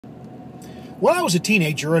When I was a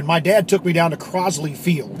teenager and my dad took me down to Crosley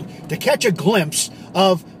Field to catch a glimpse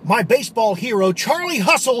of my baseball hero, Charlie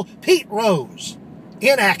Hustle Pete Rose,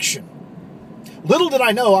 in action, little did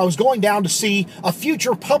I know I was going down to see a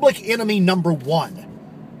future public enemy number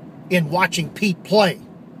one in watching Pete play.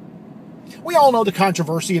 We all know the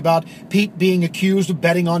controversy about Pete being accused of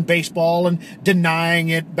betting on baseball and denying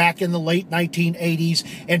it back in the late 1980s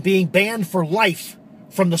and being banned for life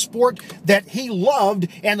from the sport that he loved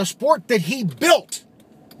and the sport that he built.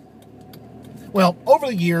 Well, over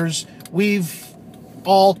the years, we've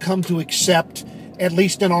all come to accept, at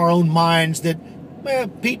least in our own minds, that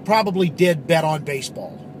Pete probably did bet on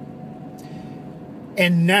baseball.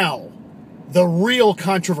 And now, the real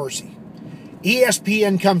controversy.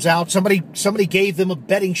 ESPN comes out, somebody gave them a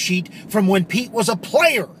betting sheet from when Pete was a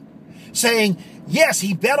player, saying, yes,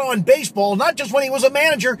 he bet on baseball, not just when he was a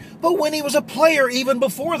manager, but when he was a player even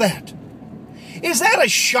before that. Is that a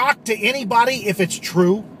shock to anybody if it's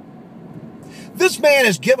true? This man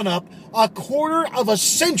has given up a quarter of a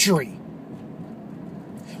century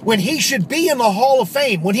when he should be in the Hall of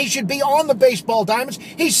Fame, when he should be on the baseball diamonds.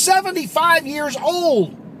 He's 75 years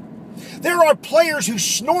old. There are players who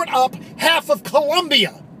snort up half of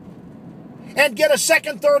Columbia and get a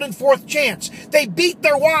second, third, and fourth chance. They beat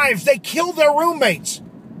their wives. They kill their roommates.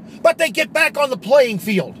 But they get back on the playing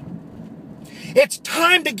field. It's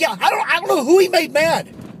time to get... I don't know who he made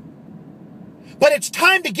mad. But it's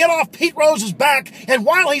time to get off Pete Rose's back, and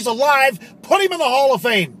while he's alive, put him in the Hall of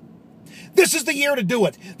Fame. This is the year to do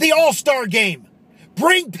it. The All-Star Game.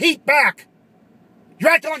 Bring Pete back. You're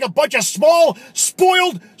acting like a bunch of small,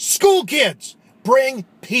 spoiled school kids. Bring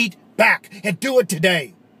Pete back and do it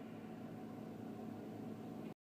today.